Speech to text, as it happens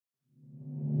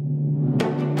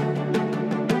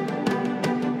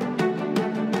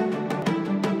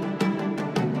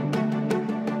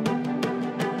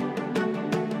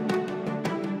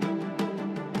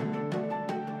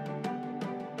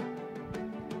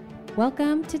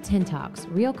Welcome to 10 Talks,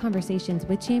 real conversations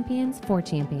with champions for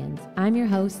champions. I'm your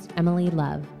host, Emily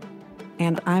Love.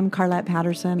 And I'm Carlette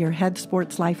Patterson, your head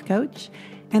sports life coach.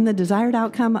 And the desired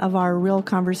outcome of our real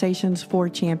conversations for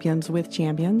champions with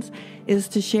champions is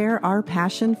to share our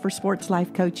passion for sports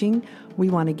life coaching. We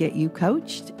want to get you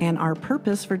coached, and our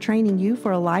purpose for training you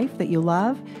for a life that you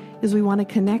love is we want to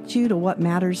connect you to what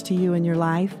matters to you in your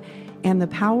life and the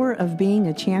power of being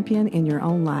a champion in your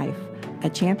own life. A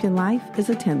champion life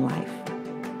is a 10 life.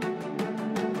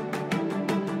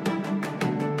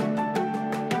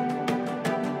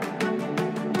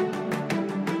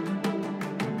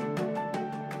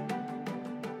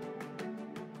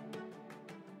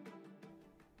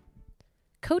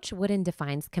 Coach Wooden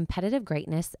defines competitive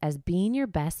greatness as being your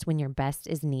best when your best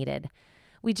is needed.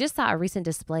 We just saw a recent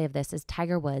display of this as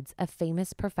Tiger Woods, a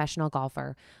famous professional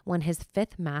golfer, won his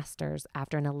 5th Masters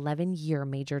after an 11-year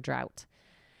major drought.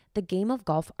 The game of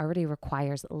golf already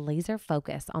requires laser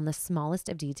focus on the smallest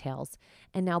of details,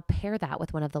 and now pair that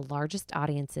with one of the largest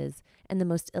audiences and the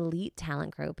most elite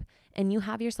talent group, and you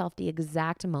have yourself the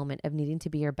exact moment of needing to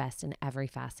be your best in every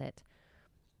facet.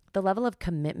 The level of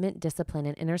commitment, discipline,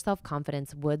 and inner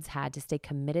self-confidence Woods had to stay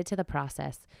committed to the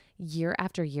process year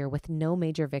after year with no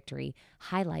major victory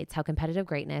highlights how competitive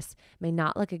greatness may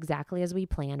not look exactly as we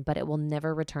planned, but it will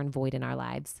never return void in our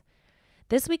lives.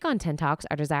 This week on 10 Talks,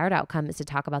 our desired outcome is to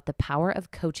talk about the power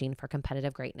of coaching for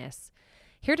competitive greatness.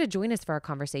 Here to join us for our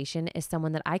conversation is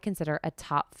someone that I consider a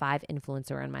top 5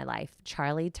 influencer in my life,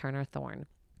 Charli Turner Thorne.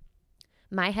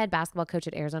 My head basketball coach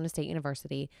at Arizona State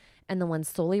University and the one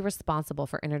solely responsible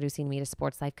for introducing me to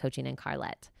sports life coaching in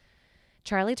Carlette.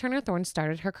 Charli Turner Thorne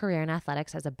started her career in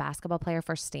athletics as a basketball player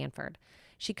for Stanford.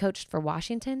 She coached for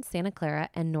Washington, Santa Clara,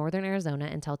 and Northern Arizona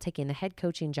until taking the head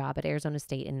coaching job at Arizona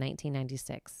State in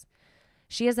 1996.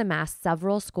 She has amassed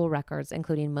several school records,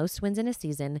 including most wins in a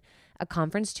season, a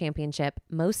conference championship,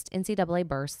 most NCAA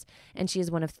bursts, and she is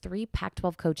one of 3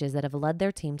 Pac-12 coaches that have led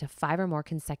their team to 5 or more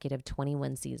consecutive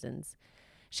 20-win seasons.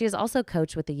 She has also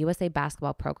coached with the USA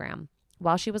basketball program.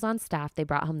 While she was on staff, they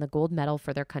brought home the gold medal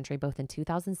for their country both in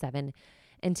 2007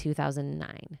 and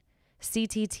 2009.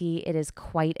 CTT, it is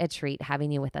quite a treat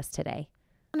having you with us today.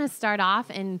 I'm going to start off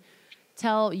and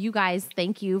tell you guys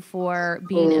thank you for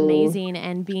being amazing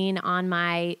and being on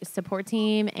my support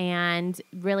team and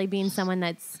really being someone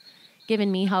that's given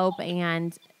me hope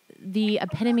and the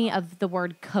epitome of the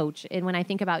word coach. And when I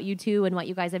think about you two and what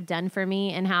you guys have done for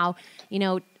me and how,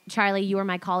 Charli, you were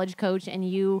my college coach and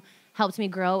you helped me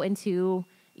grow into,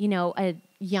 a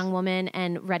young woman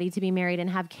and ready to be married and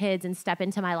have kids and step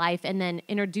into my life and then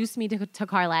introduced me to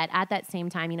Carlette at that same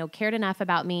time, cared enough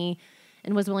about me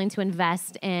and was willing to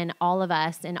invest in all of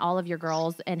us and all of your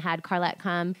girls and had Carlette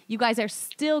come. You guys are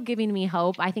still giving me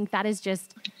hope. I think that is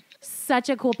just such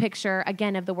a cool picture,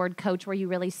 again, of the word coach, where you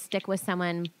really stick with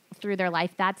someone through their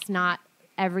life. That's not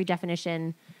every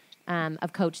definition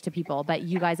of coach to people, but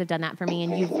you guys have done that for me,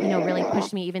 and you've really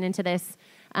pushed me even into this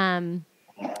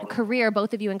career.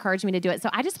 Both of you encouraged me to do it. So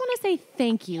I just want to say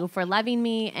thank you for loving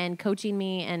me and coaching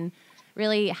me and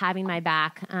really having my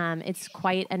back. It's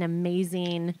quite an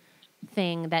amazing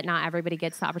thing that not everybody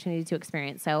gets the opportunity to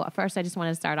experience. So first, I just want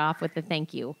to start off with the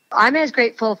thank you. I'm as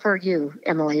grateful for you,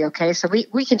 Emily, okay? So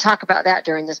we can talk about that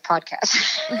during this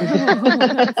podcast.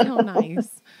 That's so nice.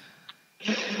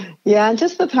 Yeah, and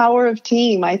just the power of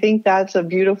team. I think that's a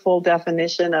beautiful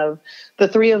definition of the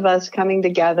 3 of us coming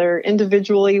together.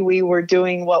 Individually, we were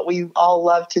doing what we all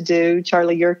love to do.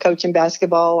 Charli, you're coaching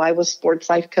basketball. I was sports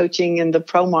life coaching in the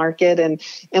pro market. And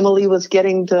Emily was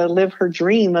getting to live her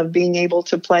dream of being able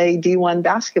to play D1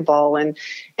 basketball. And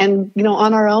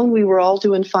on our own, we were all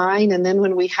doing fine. And then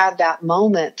when we had that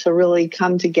moment to really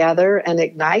come together and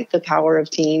ignite the power of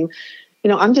team,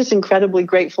 I'm just incredibly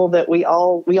grateful that we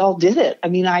all did it. I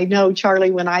mean, I know,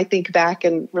 Charli, when I think back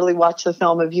and really watch the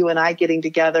film of you and I getting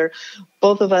together,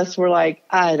 both of us were like,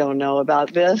 I don't know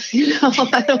about this.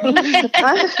 I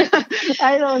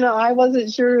don't know. I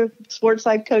wasn't sure if sports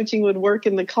life coaching would work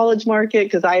in the college market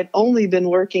because I had only been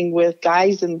working with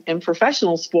guys in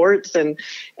professional sports. And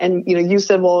you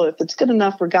said, well, if it's good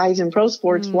enough for guys in pro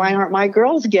sports, why aren't my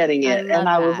girls getting it?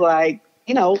 I was like,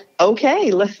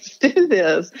 okay, let's do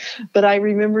this. But I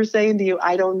remember saying to you,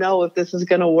 I don't know if this is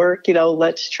going to work,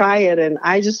 let's try it. And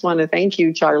I just want to thank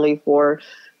you, Charli, for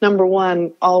number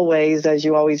one, always, as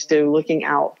you always do, looking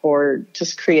out for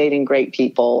just creating great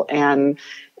people and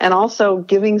also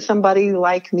giving somebody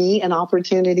like me an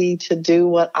opportunity to do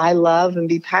what I love and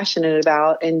be passionate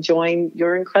about and join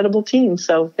your incredible team.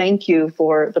 So thank you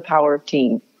for the power of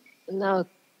team. No,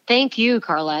 Thank you,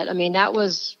 Carlette. I mean, that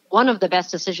was one of the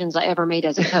best decisions I ever made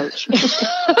as a coach.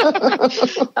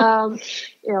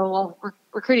 Well,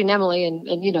 recruiting Emily and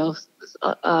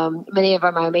many of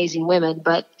my amazing women,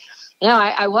 but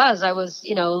I was, a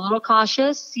little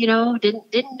cautious,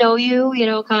 didn't know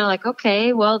you, kind of like,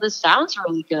 okay, well, this sounds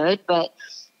really good, but,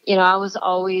 I was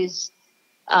always,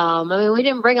 we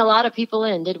didn't bring a lot of people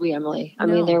in, did we, Emily? I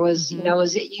mean, there was,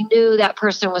 you knew that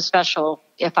person was special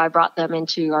if I brought them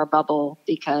into our bubble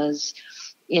because,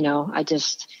 I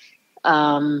just,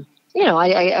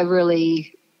 I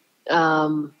really,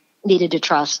 needed to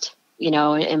trust,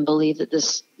 and believe that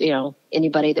this,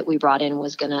 anybody that we brought in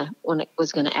was gonna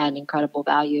add incredible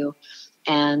value.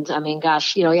 And I mean,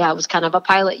 gosh, it was kind of a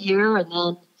pilot year, and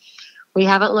then we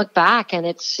haven't looked back, and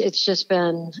it's just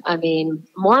been, I mean,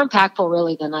 more impactful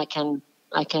really than I can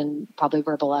probably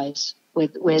verbalize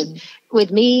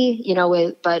with me,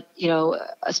 but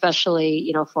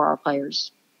especially, for our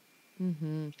players.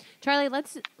 Mm-hmm. Charli,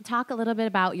 let's talk a little bit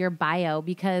about your bio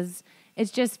because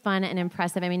it's just fun and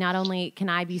impressive. I mean, not only can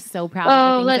I be so proud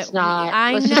of the things let's not.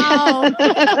 I know.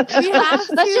 We have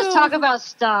to. Let's just talk about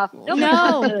stuff.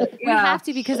 No, we have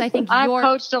to because I think I've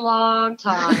coached a long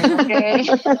time, okay?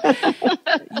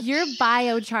 Your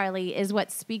bio, Charli, is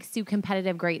what speaks to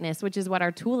competitive greatness, which is what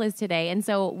our tool is today. And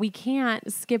so we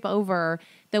can't skip over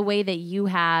the way that you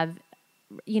have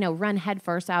run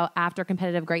headfirst out after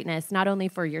competitive greatness, not only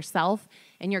for yourself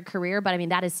and your career, but I mean,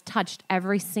 that has touched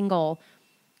every single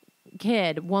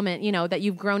kid, woman, that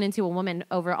you've grown into a woman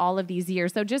over all of these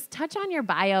years. So just touch on your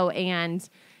bio and,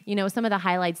 some of the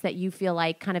highlights that you feel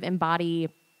like kind of embody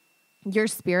your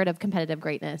spirit of competitive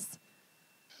greatness.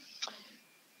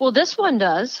 Well, this one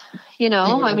does,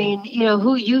 I mean,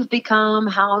 who you've become,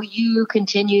 how you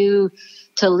continue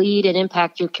to lead and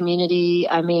impact your community.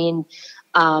 I mean,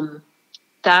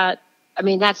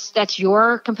 that's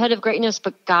your competitive greatness,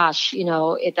 but gosh,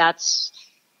 that's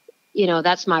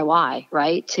my why,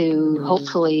 right? To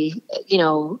hopefully,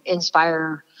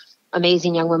 inspire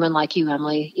amazing young women like you,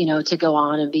 Emily, to go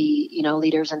on and be,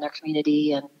 leaders in their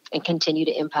community and continue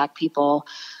to impact people.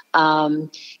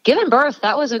 Giving birth,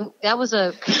 that was a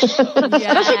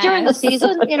especially during the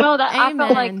season, that Amen. I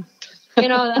felt like,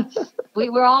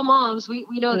 we're all moms. We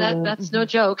know that that's no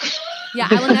joke. Yeah,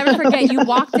 I will never forget. You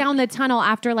walked down the tunnel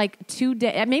after like 2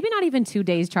 days, maybe not even 2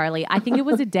 days, Charli. I think it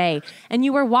was a day. And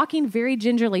you were walking very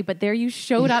gingerly, but there you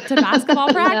showed up to basketball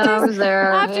practice I was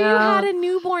there. After you had a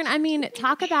newborn. I mean,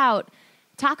 talk about,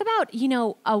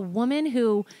 a woman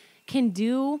who can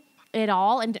do it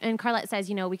all. And Carlette says,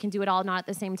 we can do it all, not at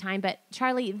the same time. But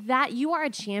Charli, that you are a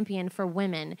champion for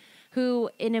women who,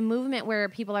 in a movement where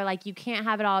people are like, you can't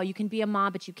have it all. You can be a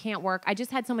mom, but you can't work. I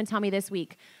just had someone tell me this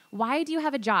week, why do you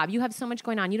have a job? You have so much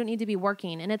going on. You don't need to be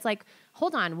working. And it's like,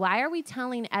 hold on. Why are we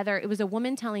telling it was a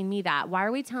woman telling me that. Why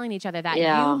are we telling each other that?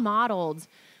 Yeah. You modeled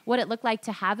what it looked like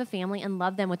to have a family and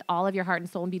love them with all of your heart and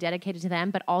soul and be dedicated to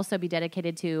them, but also be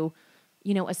dedicated to,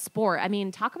 a sport. I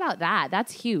mean, talk about that.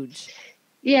 That's huge.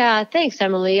 Yeah. Thanks,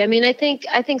 Emily. I mean, I think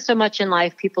so much in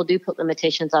life, people do put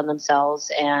limitations on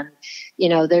themselves, and,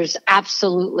 there's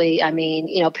absolutely, I mean,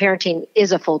 parenting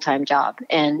is a full-time job,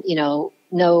 and,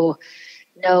 no,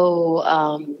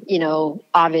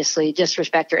 obviously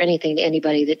disrespect or anything to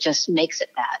anybody that just makes it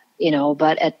that,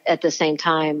 but at the same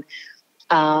time,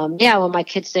 when my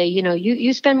kids say,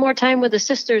 you spend more time with the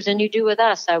sisters than you do with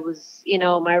us, I was,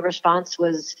 my response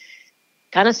was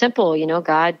kind of simple,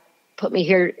 God put me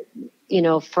here,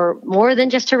 for more than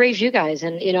just to raise you guys.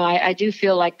 And, I do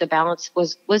feel like the balance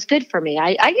was good for me.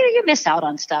 You miss out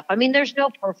on stuff. I mean, there's no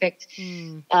perfect,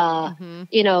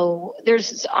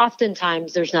 there's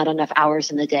oftentimes there's not enough hours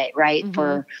in the day, right.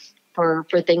 Mm-hmm. For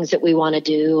things that we want to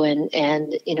do and,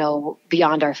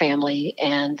 beyond our family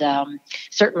and,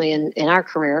 certainly in our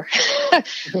career,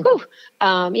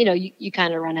 you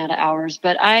kind of run out of hours,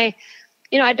 but I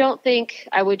don't think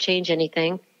I would change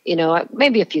anything.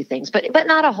 Maybe a few things, but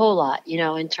not a whole lot,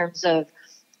 in terms of,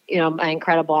 my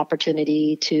incredible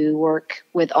opportunity to work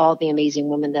with all the amazing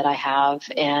women that I have.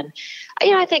 And,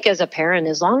 I think as a parent,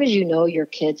 as long as your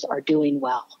kids are doing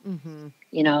well,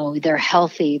 they're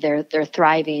healthy, they're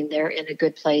thriving, they're in a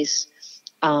good place,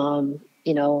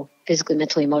 physically,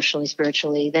 mentally, emotionally,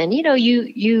 spiritually, then,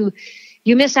 you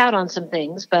miss out on some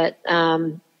things. But,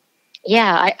 I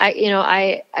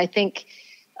think,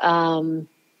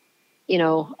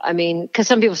 I mean, because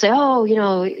some people say,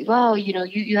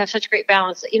 you have such great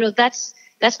balance.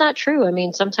 That's not true. I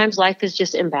mean, sometimes life is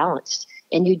just imbalanced,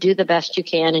 and you do the best you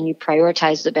can, and you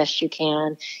prioritize the best you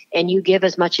can, and you give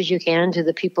as much as you can to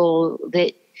the people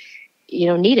that,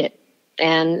 need it.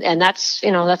 And that's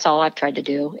all I've tried to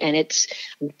do. And it's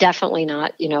definitely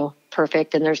not,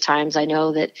 perfect. And there's times I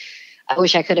know that I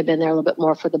wish I could have been there a little bit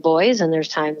more for the boys. And there's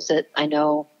times that I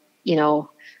know,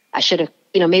 I should have,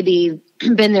 maybe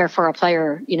been there for a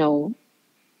player,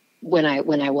 when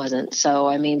I wasn't. So,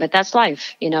 I mean, but that's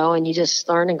life, and you just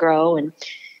learn and grow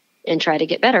and try to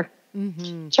get better.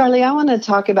 Mm-hmm. Charli, I want to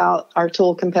talk about our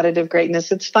tool, competitive greatness.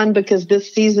 It's fun because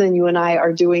this season you and I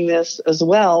are doing this as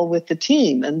well with the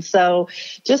team. And so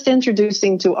just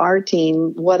introducing to our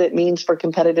team what it means for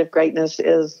competitive greatness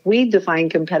is we define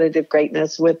competitive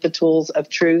greatness with the tools of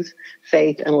truth,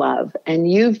 faith, and love. And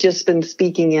you've just been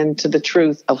speaking into the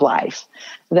truth of life,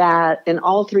 that in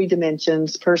all three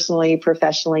dimensions, personally,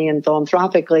 professionally, and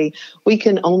philanthropically, we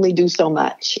can only do so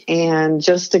much. And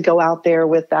just to go out there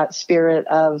with that spirit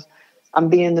of, I'm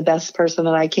being the best person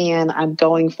that I can, I'm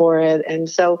going for it. And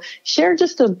so share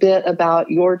just a bit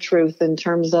about your truth in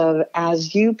terms of,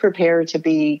 as you prepare to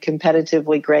be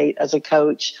competitively great as a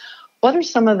coach, what are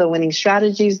some of the winning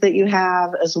strategies that you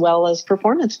have, as well as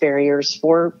performance barriers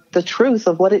for the truth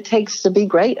of what it takes to be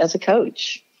great as a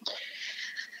coach?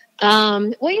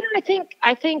 Well,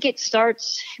 I think it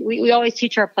starts, we always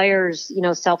teach our players,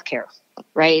 self-care,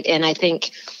 right? And I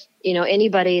think,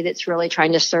 anybody that's really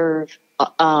trying to serve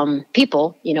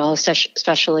people,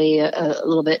 especially a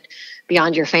little bit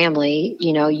beyond your family,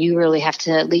 you really have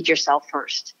to lead yourself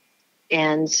first.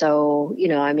 And so,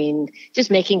 just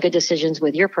making good decisions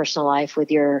with your personal life, with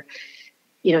your,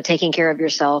 taking care of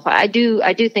yourself. I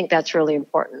do think that's really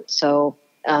important. So,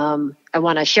 I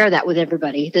want to share that with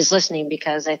everybody that's listening,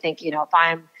 because I think, if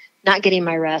I'm not getting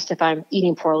my rest, if I'm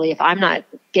eating poorly, if I'm not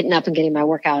getting up and getting my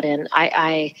workout in,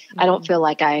 I don't feel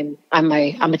like I'm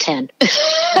a 10.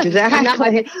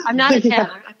 Exactly. I'm not a 10. Yeah.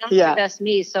 I'm not the best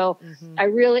me. So I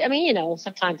really,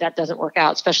 sometimes that doesn't work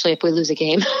out, especially if we lose a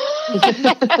game.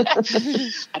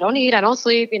 I don't eat, I don't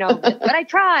sleep, but I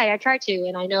try to,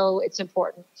 and I know it's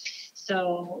important.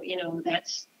 So,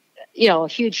 that's, a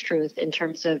huge truth in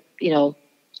terms of,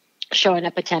 showing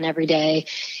up at 10 every day.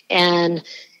 And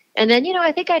then,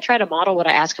 I think I try to model what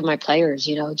I ask of my players,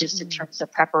 just in terms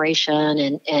of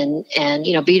preparation and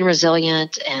being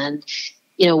resilient. And,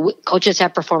 coaches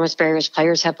have performance barriers,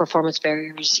 players have performance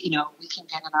barriers. We can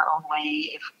get in our own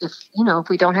way if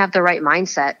we don't have the right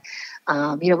mindset.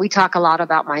 We talk a lot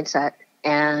about mindset,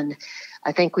 and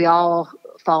I think we all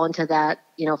fall into that,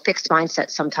 fixed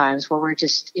mindset sometimes, where we're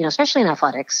just, especially in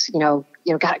athletics, got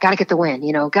to get the win,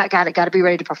 got to be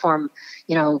ready to perform,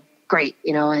 great,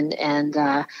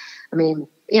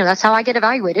 that's how I get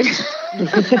evaluated.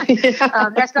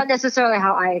 That's not necessarily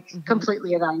how I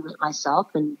completely evaluate myself.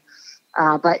 And,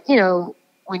 but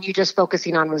when you're just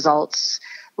focusing on results,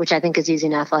 which I think is easy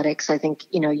in athletics, I think,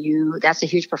 that's a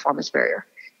huge performance barrier.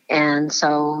 And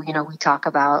so, we talk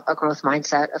about a growth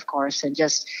mindset, of course, and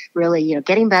just really,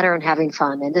 getting better and having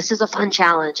fun. And this is a fun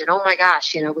challenge. And oh my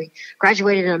gosh, we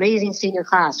graduated an amazing senior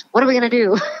class. What are we going to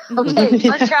do? Okay,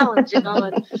 fun challenge,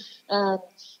 and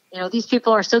these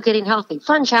people are still getting healthy.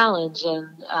 Fun challenge. And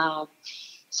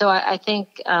so I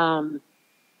think,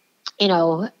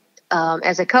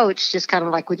 as a coach, just kind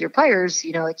of like with your players,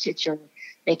 it's your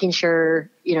making sure,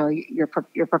 you're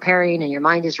preparing and your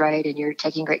mind is right and you're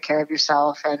taking great care of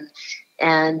yourself, and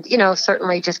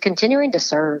certainly just continuing to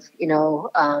serve,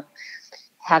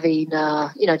 having,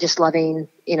 just loving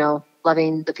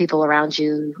the people around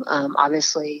you,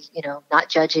 obviously, not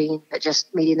judging, but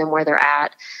just meeting them where they're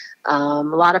at. A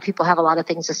lot of people have a lot of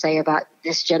things to say about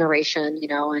this generation,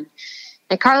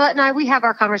 and Carla and I, we have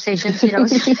our conversations,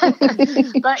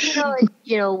 but,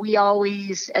 we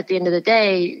always, at the end of the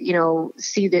day,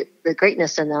 see the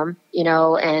greatness in them,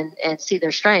 and see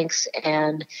their strengths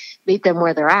and meet them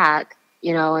where they're at,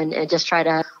 and just try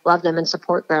to love them and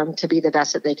support them to be the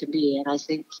best that they can be. And I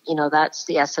think, that's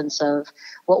the essence of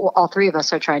what all three of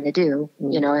us are trying to do,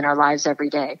 in our lives every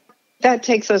day. That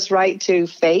takes us right to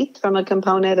faith, from a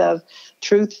component of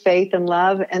truth, faith, and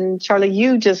love. And Charli,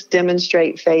 you just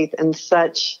demonstrate faith in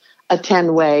such a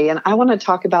 10 way. And I want to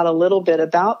talk about a little bit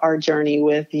about our journey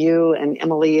with you and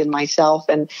Emily and myself,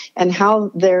 and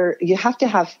how you have to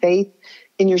have faith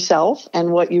in yourself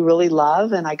and what you really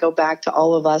love. And I go back to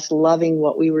all of us loving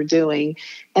what we were doing.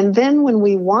 And then when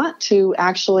we want to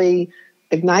actually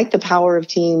ignite the power of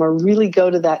team or really go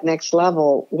to that next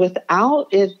level, without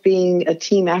it being a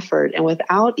team effort and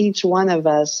without each one of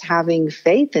us having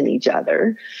faith in each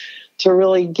other to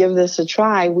really give this a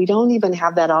try, we don't even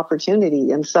have that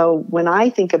opportunity. And so when I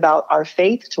think about our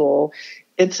faith tool,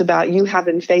 it's about you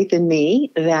having faith in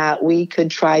me that we could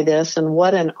try this. And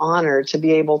what an honor to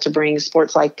be able to bring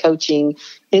sports life coaching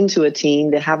into a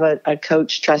team, to have a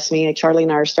coach trust me. Charli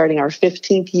and I are starting our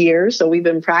 15th year, so we've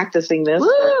been practicing this.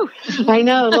 I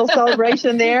know, a little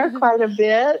celebration there, quite a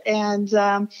bit. And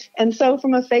so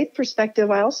from a faith perspective,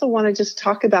 I also want to just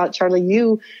talk about, Charli,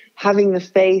 you having the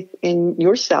faith in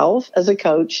yourself as a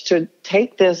coach to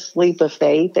take this leap of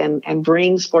faith and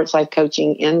bring sports life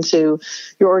coaching into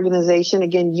your organization.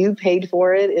 Again, you paid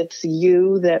for it. It's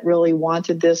you that really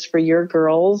wanted this for your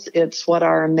girls. It's what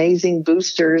our amazing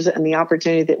boosters and the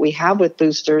opportunity that we have with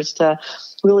boosters to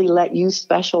really let you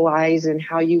specialize in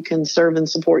how you can serve and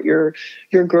support your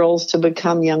girls to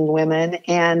become young women.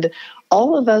 And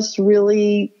all of us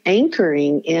really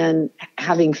anchoring in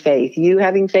having faith, you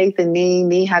having faith in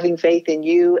me having faith in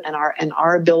you, and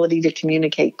our ability to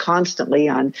communicate constantly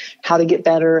on how to get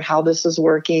better, how this is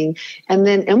working. And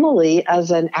then Emily,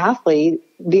 as an athlete,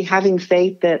 be having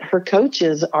faith that her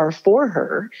coaches are for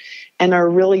her and are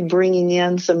really bringing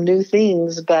in some new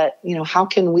things. But, how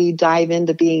can we dive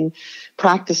into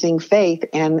practicing faith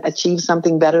and achieve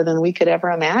something better than we could ever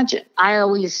imagine? I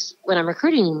always, when I'm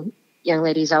recruiting young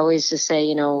ladies, I always just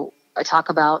say, I talk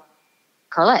about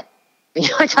Carlette.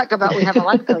 I talk about we have a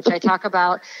life coach. I talk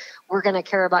about we're going to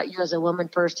care about you as a woman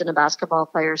first and a basketball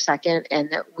player second,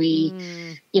 and that we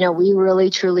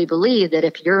really truly believe that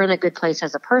if you're in a good place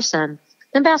as a person,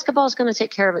 then basketball is going to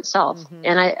take care of itself. Mm-hmm.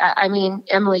 And I mean,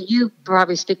 Emily, you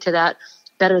probably speak to that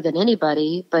better than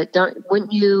anybody, but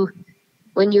wouldn't you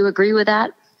agree with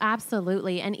that?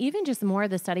 Absolutely. And even just more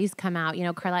of the studies come out,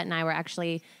 Carlette and I were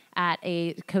actually at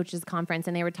a coaches conference,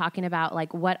 and they were talking about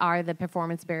like what are the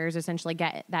performance barriers essentially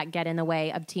get in the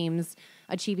way of teams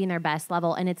achieving their best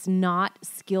level. And it's not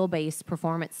skill-based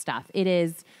performance stuff. It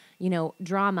is,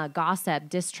 drama, gossip,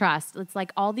 distrust. It's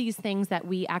like all these things that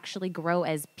we actually grow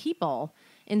as people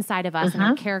inside of us and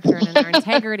our character and our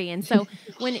integrity. And so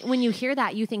when you hear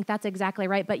that, you think that's exactly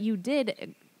right. But you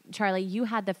did, Charli, you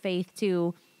had the faith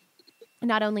to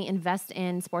not only invest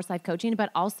in sports life coaching, but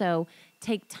also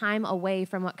take time away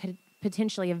from what could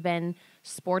potentially have been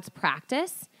sports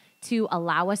practice to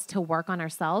allow us to work on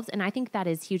ourselves. And I think that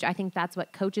is huge. I think that's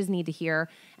what coaches need to hear.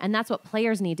 And that's what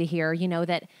players need to hear,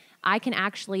 that I can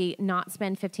actually not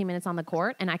spend 15 minutes on the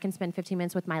court, and I can spend 15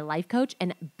 minutes with my life coach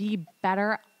and be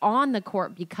better on the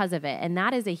court because of it. And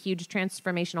that is a huge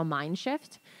transformational mind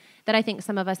shift that I think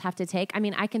some of us have to take. I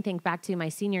mean, I can think back to my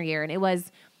senior year, and it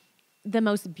was the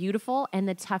most beautiful and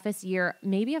the toughest year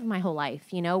maybe of my whole life.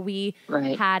 We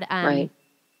had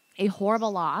a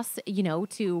horrible loss,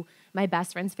 to my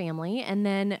best friend's family. And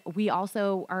then we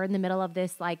also are in the middle of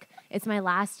this, like, it's my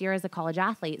last year as a college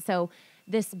athlete. So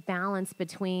this balance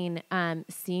between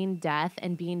seeing death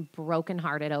and being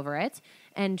brokenhearted over it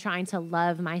and trying to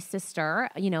love my sister,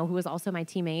 who was also my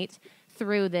teammate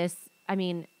through this,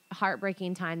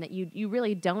 heartbreaking time that you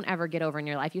really don't ever get over in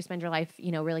your life. You spend your life,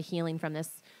 really healing from this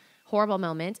horrible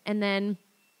moment. And then,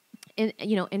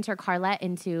 enter Carlette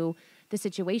into the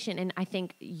situation. And I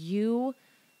think you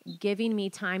giving me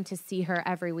time to see her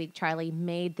every week, Charli,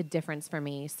 made the difference for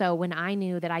me. So when I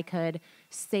knew that I could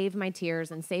save my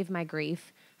tears and save my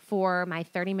grief for my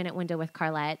 30-minute window with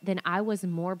Carlette, then I was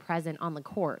more present on the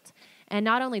court. And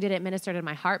not only did it minister to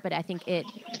my heart, but I think it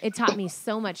taught me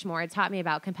so much more. It taught me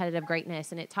about competitive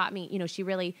greatness. And it taught me,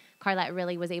 Carlette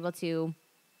really was able to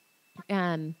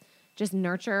just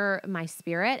nurture my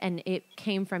spirit. And it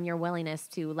came from your willingness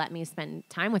to let me spend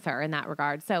time with her in that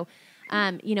regard. So,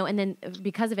 and then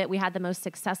because of it, we had the most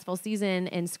successful season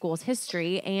in school's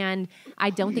history. And I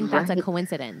don't think that's a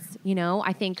coincidence.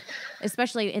 I think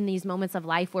especially in these moments of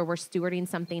life where we're stewarding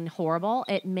something horrible,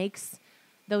 it makes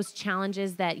those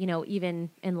challenges that, even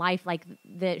in life, like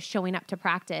the showing up to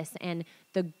practice and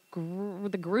the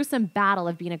gruesome battle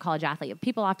of being a college athlete.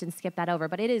 People often skip that over,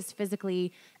 but it is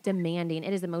physically demanding.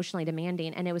 It is emotionally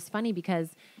demanding. And it was funny because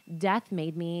death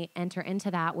made me enter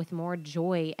into that with more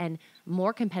joy and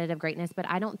more competitive greatness. But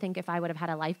I don't think if I would have had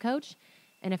a life coach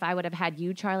and if I would have had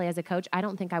you, Charli, as a coach, I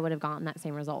don't think I would have gotten that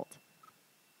same result.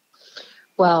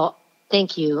 Well,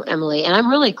 thank you, Emily. And I'm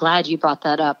really glad you brought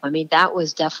that up. That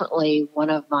was definitely one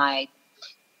of my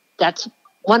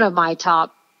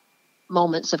top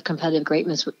moments of competitive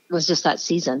greatness was just that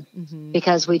season,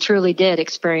 because we truly did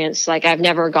experience, like I've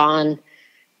never gone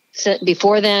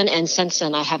before then. And since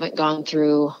then, I haven't gone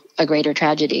through a greater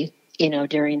tragedy,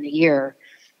 during the year.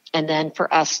 And then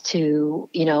for us to,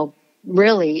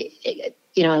 really,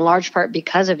 in large part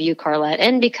because of you, Carlette,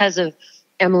 and because of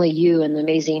Emily, you and the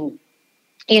amazing,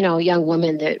 young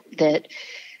women that,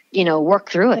 worked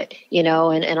through it,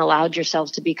 and allowed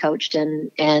yourselves to be coached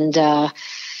and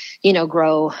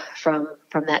grow from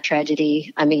that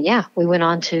tragedy. I mean, yeah, we went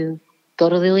on to go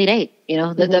to the Elite Eight,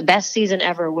 the best season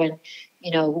ever when,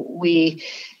 we,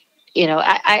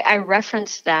 I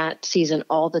reference that season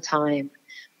all the time.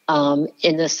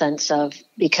 In the sense of,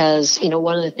 because,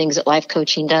 one of the things that life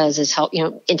coaching does is help,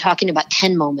 in talking about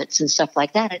 10 moments and stuff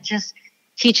like that, it just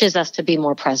teaches us to be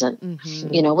more present,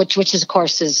 which is, of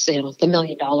course, is, the $1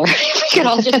 million. We could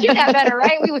all just do that better,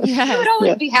 right? We would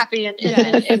always be happy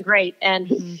and great. And,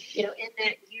 in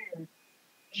that year,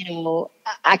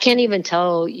 I can't even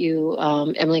tell you,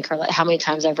 Emily and Carla, how many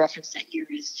times I've referenced that year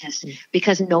is just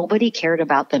because nobody cared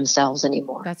about themselves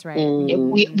anymore. That's right.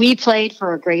 We played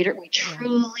for a greater, we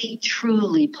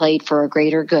truly played for a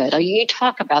greater good. You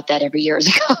talk about that every year as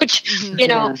a coach,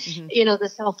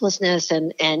 the selflessness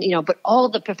and, but all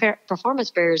the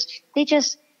performance barriers, they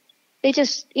just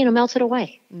melted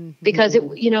away because it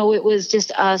was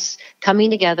just us coming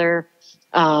together,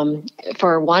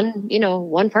 for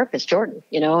one purpose, Jordan,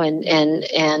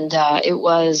 and it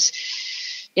was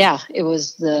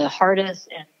the hardest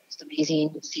and most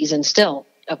amazing season still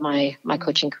of my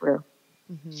coaching career.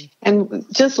 And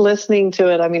just listening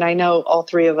to it, I mean, I know all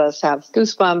three of us have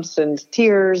goosebumps and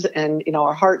tears and,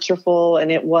 our hearts are full.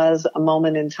 And it was a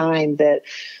moment in time that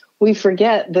we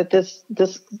forget that this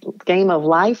game of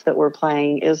life that we're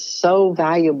playing is so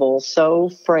valuable,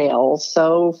 so frail,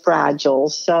 so fragile,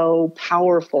 so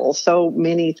powerful, so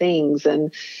many things.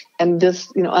 And this,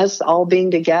 us all being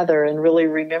together and really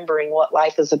remembering what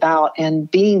life is about and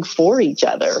being for each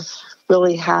other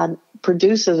really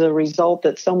produces a result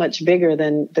that's so much bigger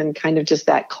than kind of just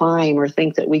that climb or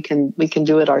think that we can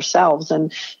do it ourselves.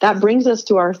 And that brings us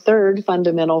to our third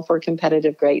fundamental for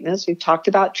competitive greatness. We've talked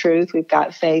about truth. We've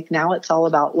got faith. Now it's all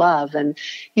about love. And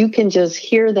you can just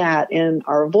hear that in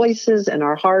our voices and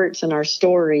our hearts and our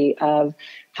story of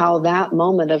how that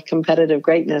moment of competitive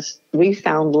greatness, we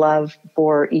found love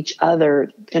for each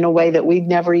other in a way that we'd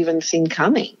never even seen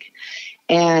coming.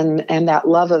 And that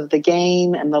love of the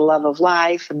game and the love of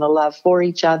life and the love for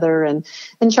each other. And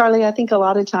Charli, I think a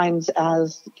lot of times,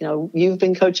 as you've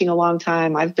been coaching a long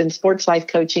time, I've been sports life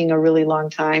coaching a really long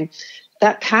time.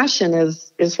 That passion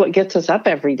is what gets us up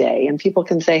every day. And people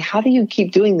can say, how do you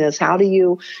keep doing this? How do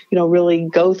you, really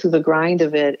go through the grind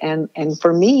of it? And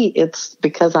for me, it's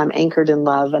because I'm anchored in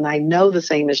love. And I know the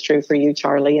same is true for you,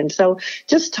 Charli. And so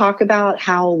just talk about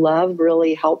how love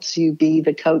really helps you be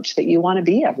the coach that you want to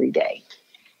be every day.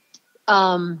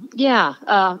 I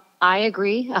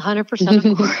agree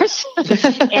 100%, of course.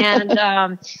 And,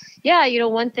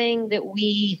 one thing that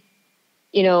we,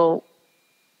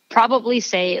 probably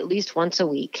say at least once a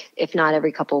week, if not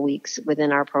every couple of weeks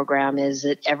within our program, is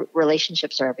that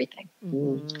relationships are everything.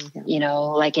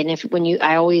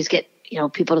 I always get,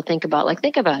 people to think about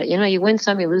it. You win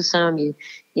some, you lose some,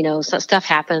 so stuff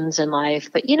happens in life,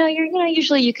 but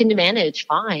usually you can manage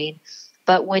fine.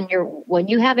 But when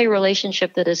you have a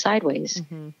relationship that is sideways,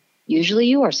 usually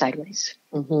you are sideways.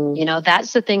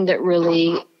 That's the thing that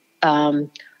really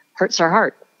hurts our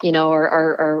heart,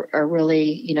 or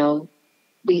really,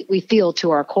 we feel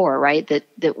to our core, right,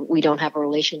 that we don't have a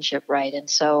relationship, right? And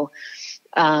so,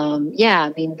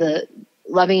 the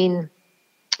loving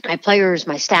my players,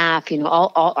 my staff,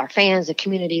 all our fans, the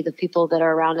community, the people that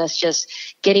are around us, just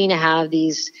getting to have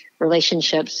these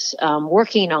relationships,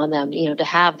 working on them, to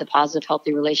have the positive,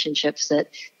 healthy relationships that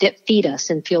feed us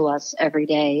and fuel us every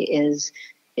day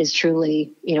is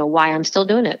truly, why I'm still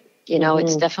doing it.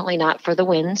 It's definitely not for the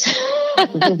wins.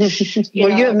 You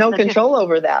have no control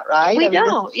over that, right? We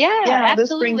don't. Absolutely.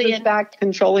 This brings us back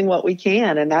controlling what we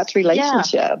can, and that's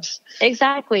relationships. Yeah,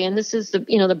 exactly. And this is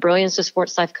the brilliance of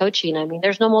sports life coaching. I mean,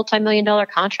 there's no multi-million-dollar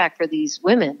contract for these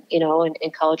women,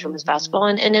 in college women's basketball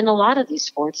and in a lot of these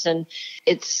sports. And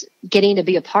it's getting to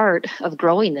be a part of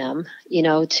growing them,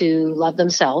 to love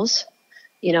themselves,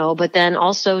 but then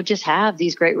also just have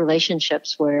these great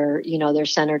relationships where, they're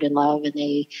centered in love and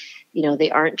they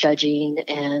aren't judging.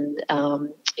 And,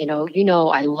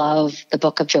 I love the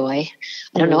Book of Joy.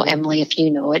 I don't know, Emily, if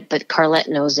you know it, but Carlette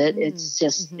knows it. It's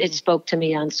just, it spoke to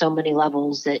me on so many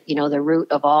levels that, the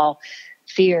root of all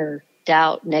fear,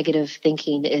 doubt, negative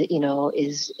thinking,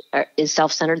 is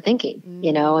self-centered thinking,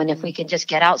 and if we can just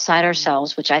get outside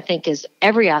ourselves, which I think is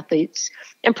every athlete's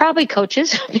and probably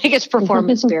coach's biggest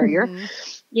performance barrier,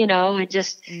 and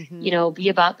just, be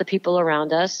about the people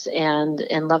around us and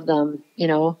love them,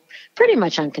 pretty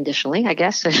much unconditionally, I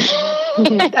guess.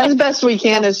 As best we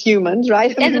can as humans,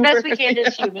 right? As best we can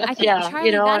as humans. I think,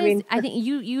 Charli, I think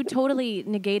you totally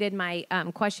negated my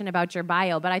question about your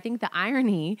bio, but I think the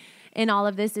irony in all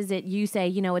of this is that you say,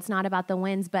 it's not about the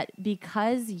wins, but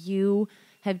because you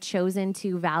have chosen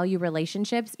to value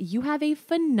relationships, you have a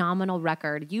phenomenal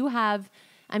record. You have,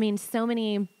 I mean, so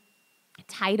many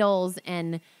titles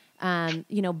and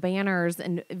banners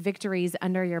and victories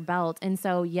under your belt. And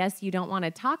so, yes, you don't want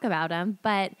to talk about them,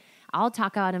 but I'll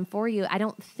talk about them for you. I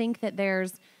don't think that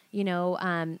there's,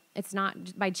 it's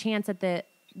not by chance that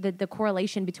the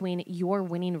correlation between your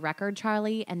winning record,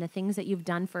 Charli, and the things that you've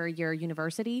done for your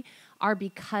university are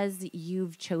because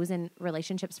you've chosen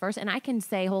relationships first. And I can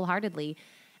say wholeheartedly,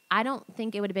 I don't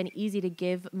think it would have been easy to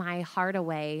give my heart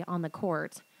away on the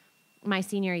court my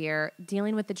senior year,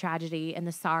 dealing with the tragedy and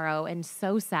the sorrow and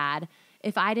so sad,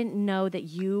 if I didn't know that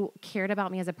you cared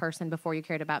about me as a person before you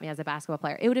cared about me as a basketball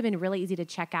player. It would have been really easy to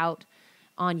check out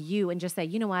on you and just say,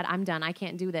 you know what, I'm done. I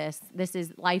can't do this. This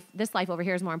is life. This life over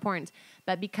here is more important.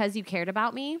 But because you cared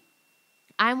about me,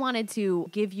 I wanted to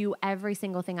give you every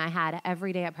single thing I had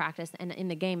every day at practice and in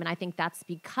the game. And I think that's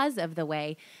because of the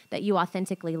way that you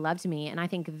authentically loved me. And I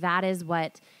think that is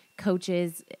what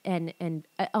coaches and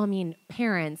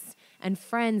parents and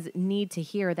friends need to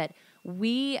hear, that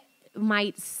we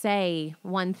might say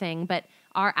one thing, but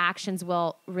our actions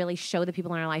will really show the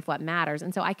people in our life what matters.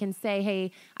 And so I can say,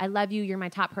 hey, I love you. You're my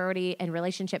top priority and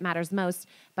relationship matters most,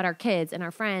 but our kids and our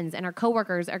friends and our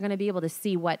coworkers are going to be able to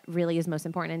see what really is most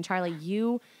important. And Charli,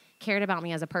 you cared about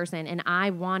me as a person, and I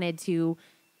wanted to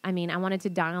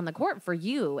die on the court for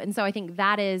you. And so I think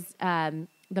that is the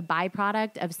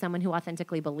byproduct of someone who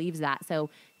authentically believes that. So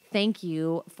thank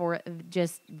you for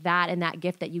just that and that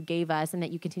gift that you gave us and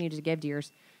that you continue to give to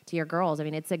your girls. I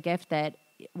mean, it's a gift that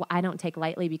I don't take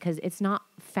lightly because it's not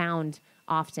found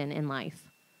often in life.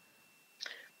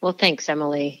 Well, thanks,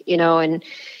 Emily. And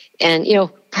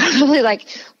probably like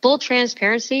full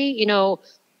transparency,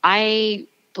 I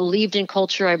believed in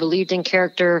culture. I believed in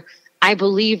character. I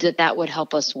believed that would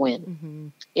help us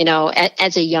win,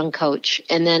 as a young coach.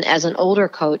 And then as an older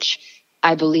coach,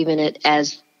 I believe in it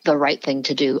as the right thing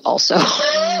to do also.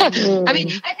 I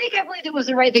mean, I think I believed it was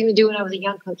the right thing to do when I was a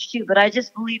young coach too, but I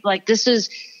just believe like this is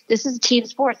team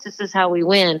sports. This is how we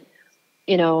win,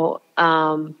 so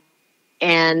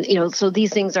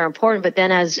these things are important. But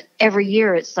then as every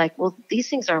year, it's like, well, these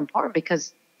things are important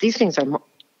because these things are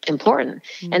important.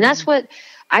 Mm-hmm. And that's what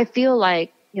I feel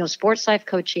like, sports life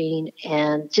coaching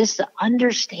and just the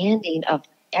understanding of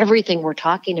everything we're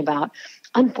talking about,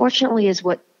 unfortunately, is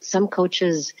what some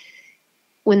coaches,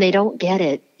 when they don't get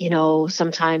it,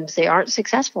 sometimes they aren't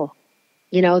successful.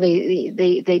 They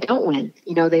don't win.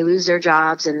 They lose their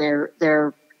jobs and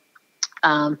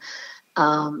and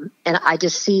I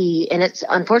just see, and it's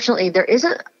unfortunately there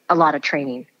isn't a lot of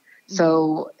training.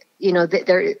 So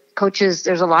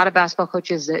there's a lot of basketball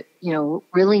coaches that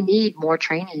really need more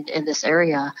training in this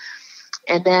area.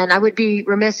 And then I would be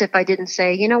remiss if I didn't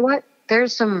say, you know what?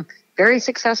 There's some very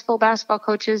successful basketball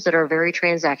coaches that are very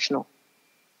transactional.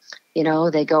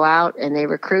 They go out and they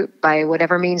recruit by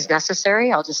whatever means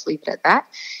necessary. I'll just leave it at that.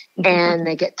 And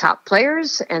they get top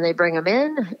players and they bring them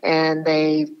in and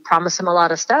they promise them a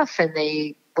lot of stuff and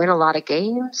they win a lot of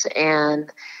games.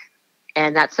 And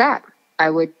that's that. I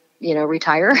would,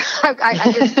 retire.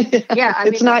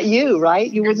 It's not you,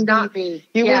 right? You wouldn't not me.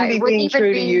 You wouldn't be being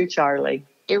true to you, Charli.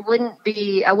 It wouldn't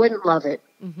be, I wouldn't love it.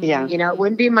 Mm-hmm. Yeah. It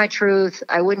wouldn't be my truth.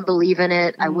 I wouldn't believe in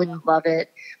it. Mm-hmm. I wouldn't love it,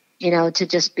 to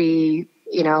just be,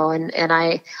 and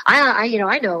I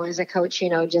know as a coach,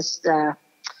 just,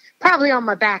 probably on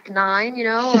my back nine,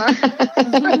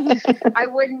 I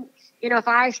wouldn't, if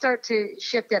I start to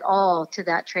shift at all to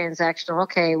that transactional,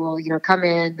 okay, well, come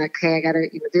in, okay, I got to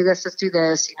do this, let's do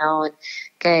this, and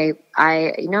okay,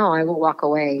 I will walk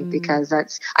away because I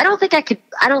don't think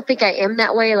I am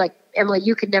that way. Like Emily,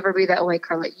 you could never be that way.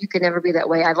 Carla, you could never be that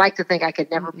way. I'd like to think I could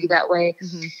never be that way,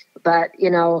 but,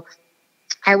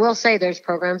 I will say there's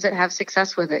programs that have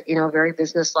success with it, very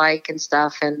business-like and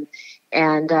stuff. And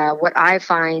what I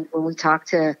find when we talk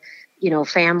to,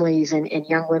 families and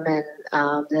young women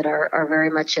that are very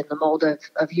much in the mold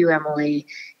of you, Emily,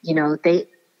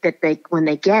 when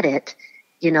they get it,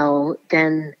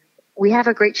 then we have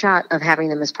a great shot of having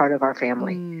them as part of our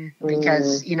family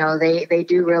because, they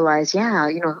do realize, I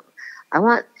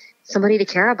want somebody to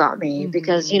care about me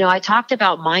because, I talked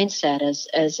about mindset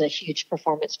as a huge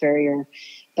performance barrier,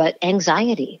 but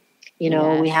anxiety,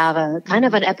 we have a kind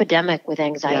of an epidemic with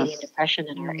anxiety and depression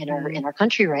in our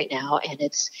country right now. And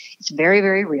it's very,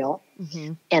 very real.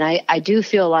 Mm-hmm. And I do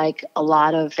feel like a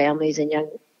lot of families and young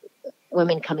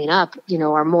women coming up,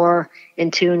 are more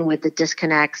in tune with the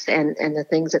disconnects and the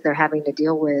things that they're having to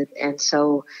deal with. And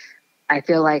so I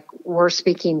feel like we're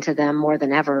speaking to them more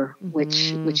than ever,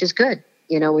 which is good.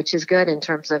 Which is good in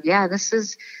terms of, this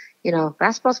is,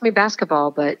 basketball's gonna be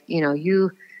basketball, but,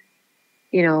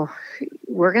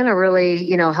 we're going to really,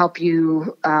 help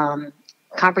you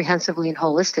comprehensively and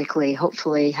holistically,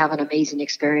 hopefully have an amazing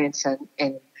experience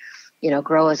and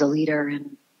grow as a leader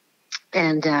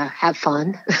and have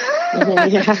fun.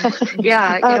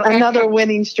 Another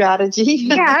winning strategy.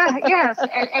 Yes.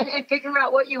 And figure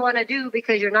out what you want to do,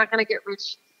 because you're not going to get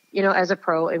rich, as a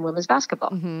pro in women's basketball.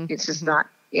 Mm-hmm. It's just not,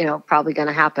 probably going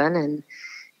to happen.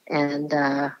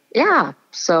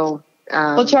 So.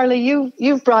 Well, Charli,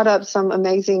 you've brought up some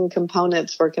amazing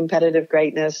components for competitive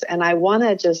greatness, and I want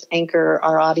to just anchor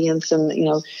our audience and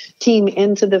team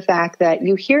into the fact that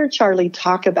you hear Charli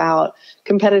talk about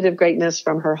competitive greatness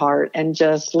from her heart and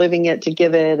just living it to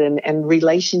give it, and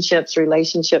relationships,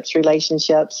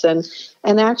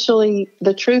 and actually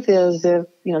the truth is, if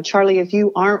Charli, if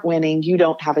you aren't winning, you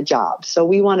don't have a job. So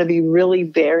we want to be really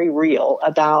very real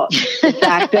about the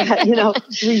fact that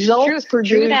results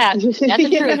produce. That's the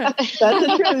truth. That's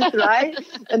the truth, right?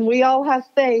 And we all have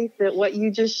faith that what you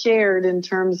just shared in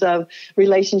terms of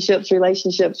relationships,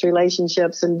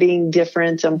 and being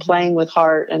different and playing with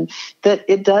heart, and that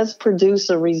it does produce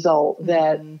a result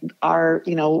that our,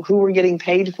 who we're getting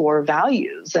paid for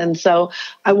values. And so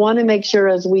I want to make sure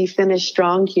as we finish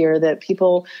strong here that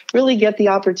people really get the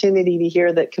opportunity to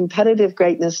hear that competitive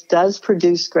greatness does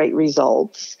produce great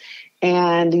results,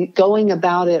 and going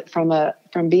about it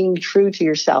from being true to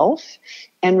yourself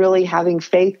and really having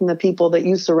faith in the people that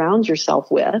you surround yourself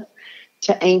with,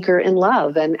 to anchor in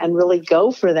love and really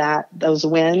go for those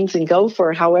wins, and go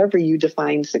for however you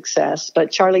define success.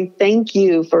 But Charli, thank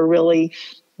you for really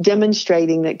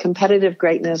demonstrating that competitive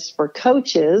greatness for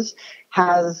coaches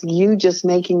has you just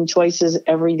making choices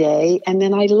every day. And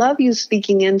then I love you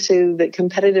speaking into that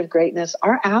competitive greatness.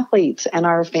 Our athletes and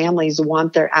our families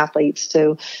want their athletes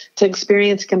to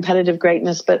experience competitive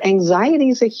greatness, but anxiety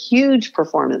is a huge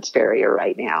performance barrier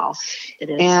right now. It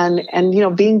is.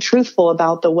 And being truthful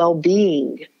about the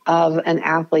well-being of an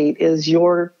athlete is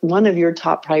one of your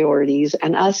top priorities,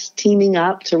 and us teaming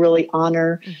up to really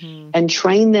honor and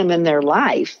train them in their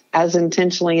life as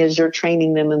intentionally as you're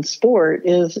training them in sport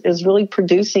is really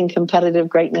producing competitive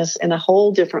greatness in a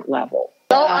whole different level.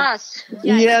 Go us.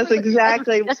 Yes,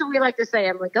 exactly. That's what we like to say.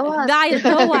 I'm like, go us. Guys,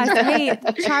 go us. Hey,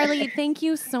 Charli, thank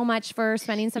you so much for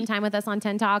spending some time with us on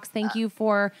 10 Talks. Thank you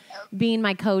for being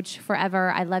my coach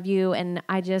forever. I love you, and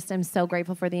I just am so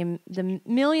grateful for the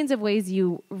millions of ways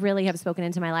you really have spoken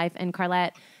into my life. And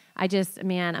Carlette,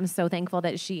 I'm so thankful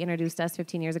that she introduced us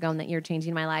 15 years ago and that you're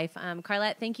changing my life.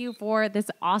 Carlette, thank you for this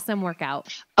awesome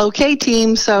workout. Okay,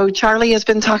 team. So Charli has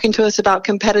been talking to us about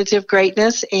competitive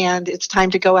greatness, and it's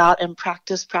time to go out and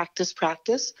practice.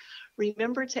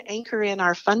 Remember to anchor in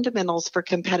our fundamentals for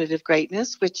competitive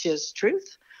greatness, which is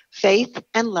truth, faith,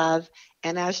 and love.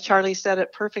 And as Charli said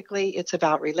it perfectly, it's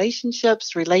about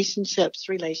relationships.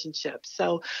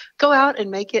 So go out and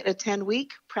make it a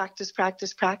 10-week practice,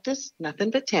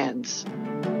 nothing but 10s.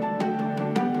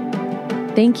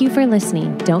 Thank you for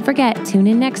listening. Don't forget, tune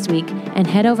in next week and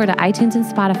head over to iTunes and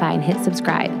Spotify and hit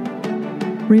subscribe.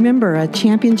 Remember, a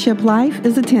championship life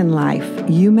is a 10 life.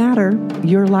 You matter.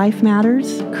 Your life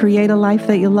matters. Create a life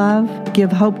that you love.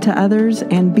 Give hope to others,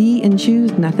 and be and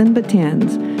choose nothing but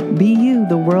 10s. Be you.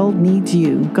 The world needs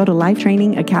you. Go to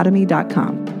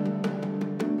lifetrainingacademy.com.